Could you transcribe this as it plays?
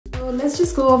let's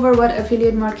just go over what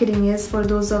affiliate marketing is for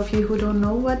those of you who don't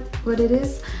know what it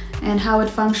is and how it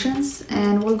functions,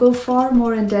 and we'll go far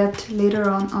more in depth later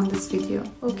on this video.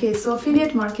 Okay, so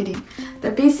affiliate marketing.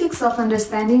 The basics of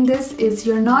understanding this is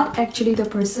you're not actually the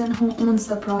person who owns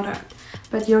the product,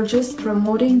 but you're just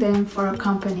promoting them for a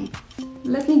company.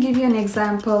 Let me give you an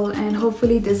example, and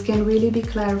hopefully this can really be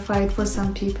clarified for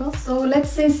some people. So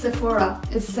let's say Sephora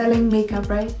is selling makeup,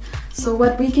 right? So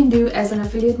what we can do as an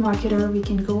affiliate marketer, we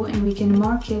can go and we can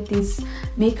market these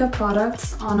makeup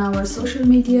products on our social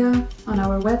media, on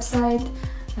our website,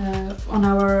 on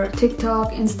our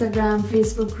TikTok, Instagram,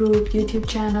 Facebook group, YouTube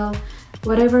channel,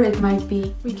 whatever it might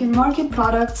be. We can market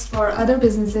products for other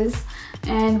businesses,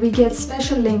 and we get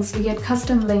special links, we get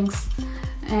custom links.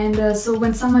 And so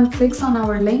when someone clicks on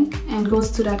our link and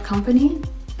goes to that company,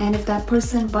 and if that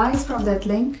person buys from that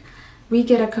link, we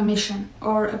get a commission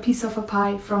or a piece of a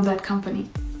pie from that company.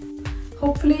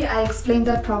 Hopefully I explained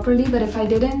that properly, but if I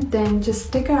didn't, then just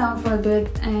stick around for a bit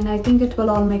and I think it will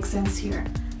all make sense here.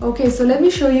 Okay, so let me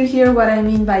show you here what I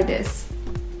mean by this.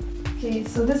 Okay,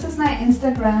 so this is my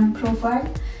Instagram profile,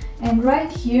 and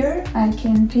right here I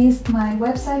can paste my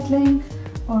website link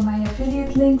or my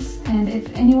affiliate links, and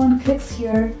if anyone clicks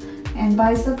here and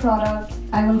buys the product,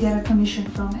 I will get a commission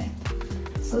from it.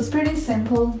 So it's pretty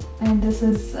simple, and this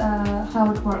is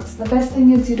how it works. The best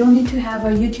thing is you don't need to have a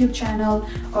YouTube channel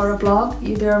or a blog.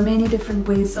 There are many different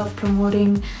ways of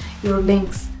promoting your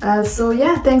links. So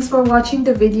yeah, thanks for watching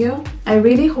the video. I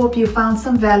really hope you found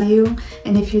some value,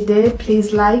 and if you did,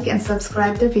 please like and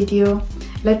subscribe the video.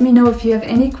 Let me know if you have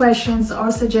any questions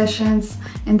or suggestions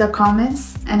in the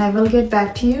comments, and I will get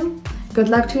back to you. Good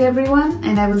luck to everyone,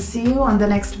 and I will see you on the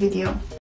next video.